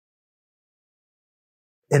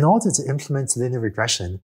In order to implement linear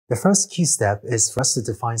regression, the first key step is for us to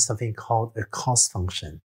define something called a cost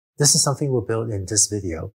function. This is something we'll build in this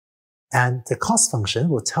video. And the cost function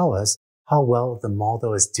will tell us how well the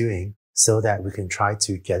model is doing so that we can try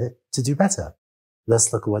to get it to do better.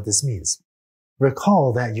 Let's look at what this means.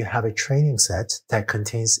 Recall that you have a training set that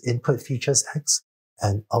contains input features X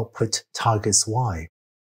and output targets Y.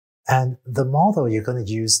 And the model you're going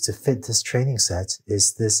to use to fit this training set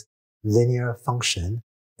is this linear function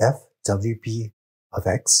f(wb) of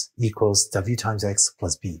x equals w times x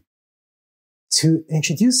plus b. To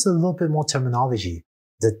introduce a little bit more terminology,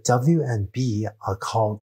 the w and b are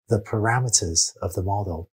called the parameters of the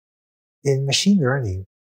model. In machine learning,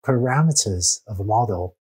 parameters of a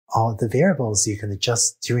model are the variables you can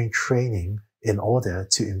adjust during training in order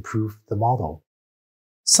to improve the model.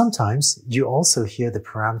 Sometimes you also hear the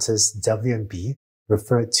parameters w and b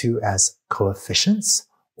referred to as coefficients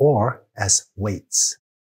or as weights.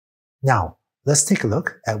 Now, let's take a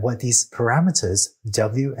look at what these parameters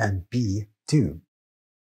w and b do.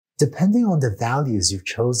 Depending on the values you've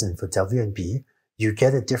chosen for w and b, you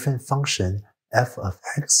get a different function f of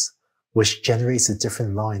x, which generates a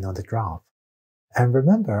different line on the graph. And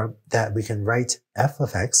remember that we can write f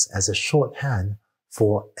of x as a shorthand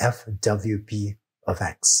for fwb of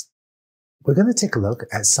x. We're going to take a look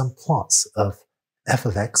at some plots of f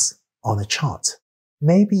of x on a chart.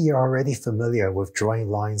 Maybe you're already familiar with drawing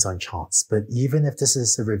lines on charts, but even if this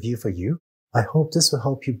is a review for you, I hope this will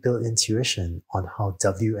help you build intuition on how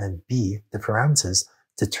w and b, the parameters,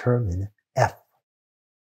 determine f.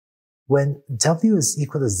 When w is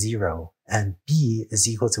equal to 0 and b is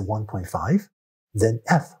equal to 1.5, then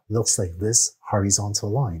f looks like this horizontal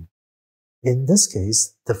line. In this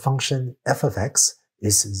case, the function f of x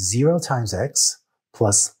is 0 times x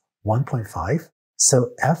plus 1.5,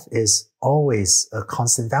 so f is always a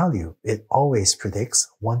constant value. It always predicts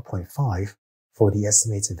 1.5 for the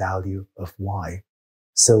estimated value of y.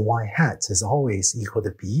 So y hat is always equal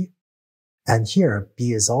to b, and here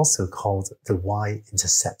b is also called the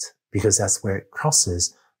y-intercept because that's where it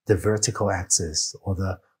crosses the vertical axis or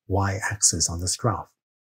the y-axis on this graph.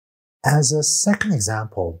 As a second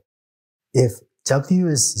example, if w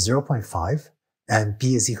is 0.5 and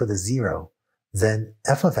b is equal to 0, then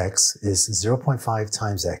f of x is 0.5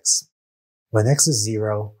 times x. When x is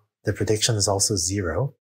 0, the prediction is also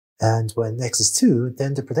 0. And when x is 2,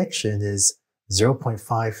 then the prediction is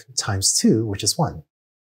 0.5 times 2, which is 1.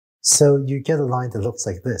 So you get a line that looks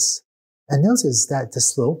like this. And notice that the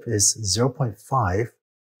slope is 0.5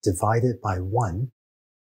 divided by 1.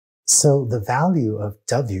 So the value of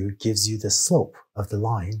w gives you the slope of the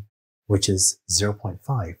line, which is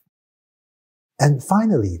 0.5. And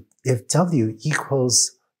finally, if w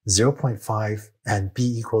equals 0.5 and b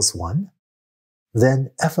equals 1,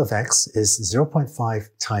 then f of x is 0.5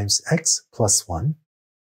 times x plus 1.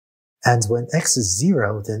 And when x is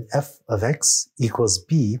 0, then f of x equals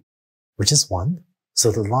b, which is 1.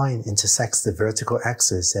 So the line intersects the vertical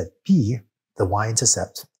axis at b, the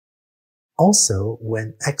y-intercept. Also,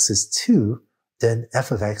 when x is 2, then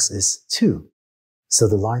f of x is 2. So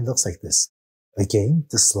the line looks like this. Again,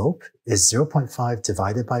 the slope is 0.5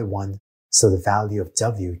 divided by 1, so the value of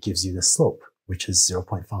w gives you the slope, which is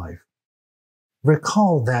 0.5.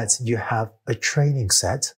 Recall that you have a training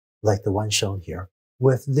set, like the one shown here.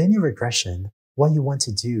 With linear regression, what you want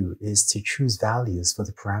to do is to choose values for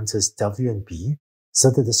the parameters w and b, so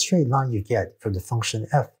that the straight line you get from the function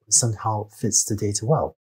f somehow fits the data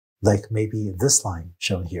well, like maybe this line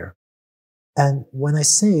shown here. And when I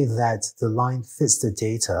say that the line fits the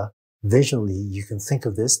data, visually you can think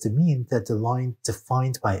of this to mean that the line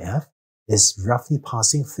defined by f is roughly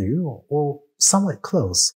passing through or somewhat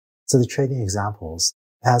close to the training examples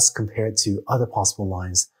as compared to other possible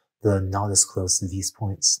lines that are not as close to these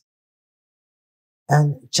points.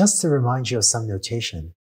 And just to remind you of some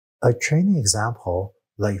notation, a training example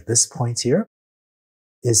like this point here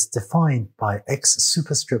is defined by x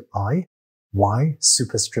superscript I, y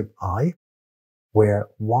superscript I, where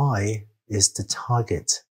y is the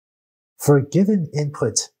target. For a given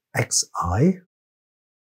input xi,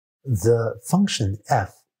 the function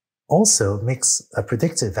f also makes a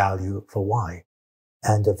predicted value for y,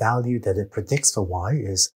 and the value that it predicts for y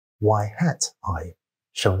is y hat I,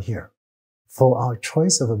 shown here. For our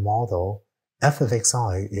choice of a model, f of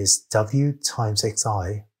xi is w times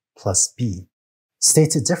xi plus b.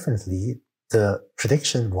 Stated differently, the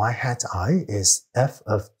prediction y hat I is f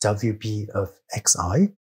of wb of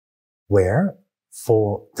xi, where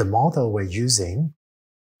for the model we're using,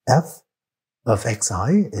 f of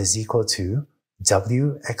xi is equal to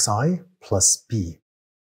wxi plus b.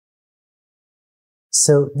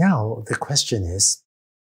 So now the question is,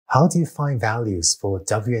 How do you find values for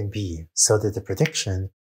W and B so that the prediction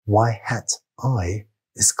Y hat I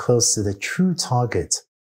is close to the true target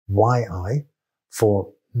YI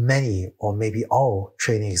for many or maybe all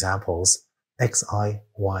training examples XI,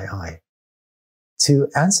 YI? To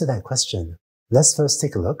answer that question, let's first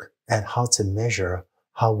take a look at how to measure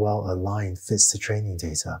how well a line fits the training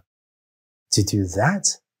data. To do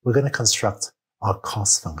that, we're going to construct our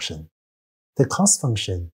cost function. The cost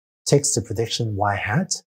function takes the prediction Y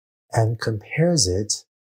hat and compares it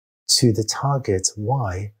to the target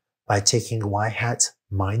Y by taking Y hat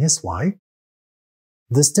minus Y.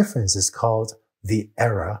 This difference is called the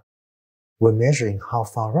error. We're measuring how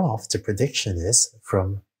far off the prediction is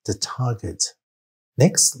from the target.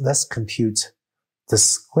 Next, let's compute the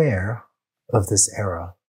square of this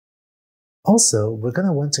error. Also, we're going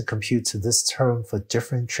to want to compute this term for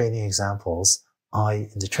different training examples I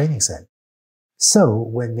in the training set. So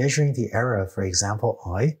when measuring the error for example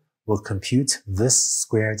I, we'll compute this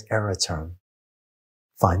squared error term.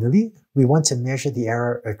 Finally, we want to measure the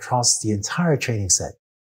error across the entire training set.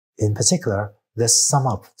 In particular, let's sum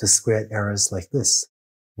up the squared errors like this.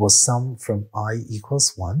 We'll sum from I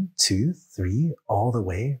equals 1, 2, 3, all the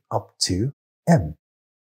way up to m.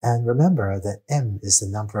 And remember that m is the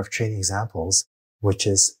number of training examples, which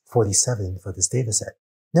is 47 for this dataset.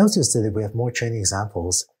 Notice that if we have more training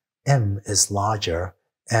examples, m is larger,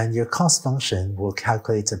 and your cost function will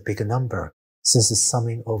calculate a bigger number since it's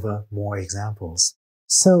summing over more examples.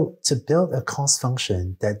 So to build a cost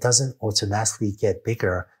function that doesn't automatically get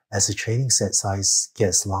bigger as the training set size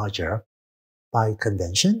gets larger, by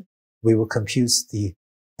convention, we will compute the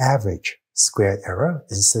average squared error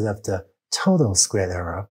instead of the total squared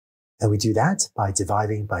error. And we do that by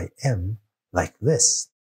dividing by m like this.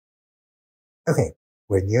 Okay,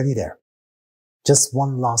 we're nearly there. Just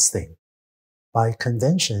one last thing. By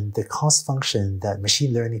convention, the cost function that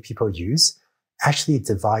machine learning people use actually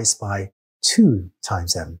divides by 2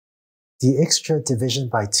 times m. The extra division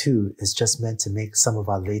by 2 is just meant to make some of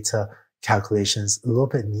our later calculations a little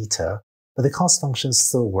bit neater, but the cost function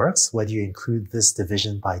still works whether you include this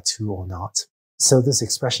division by 2 or not. So this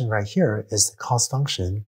expression right here is the cost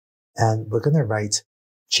function, and we're going to write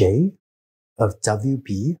j of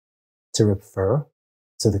WB to refer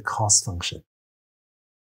to the cost function.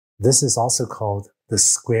 This is also called the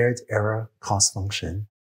squared error cost function,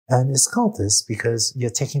 and it's called this because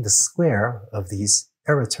you're taking the square of these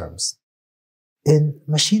error terms. In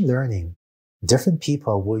machine learning, different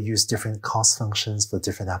people will use different cost functions for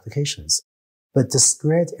different applications, but the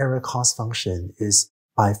squared error cost function is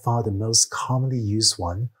by far the most commonly used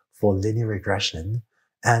one for linear regression,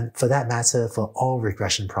 and for that matter, for all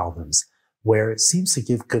regression problems, where it seems to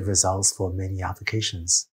give good results for many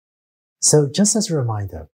applications. So just as a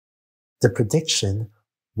reminder, the prediction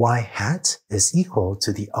Y hat is equal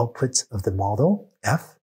to the output of the model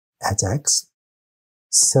f at x.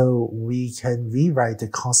 So we can rewrite the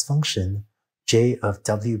cost function j of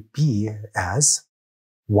WB as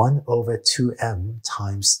 1 over 2m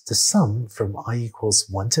times the sum from I equals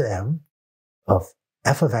 1 to m of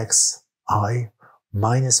f of x I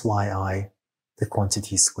minus yi, the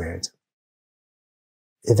quantity squared.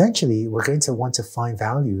 Eventually, we're going to want to find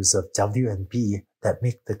values of w and b that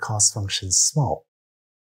make the cost function small.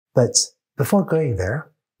 But before going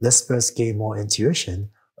there, let's first gain more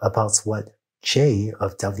intuition about what j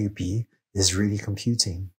of WB is really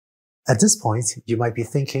computing. At this point, you might be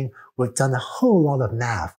thinking, we've done a whole lot of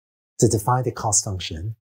math to define the cost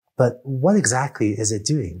function, but what exactly is it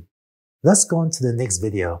doing? Let's go on to the next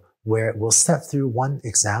video where we'll step through one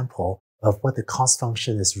example of what the cost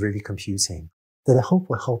function is really computing that I hope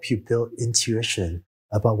will help you build intuition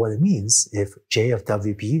about what it means if j of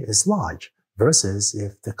WB is large versus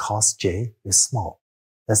if the cost j is small.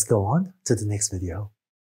 Let's go on to the next video.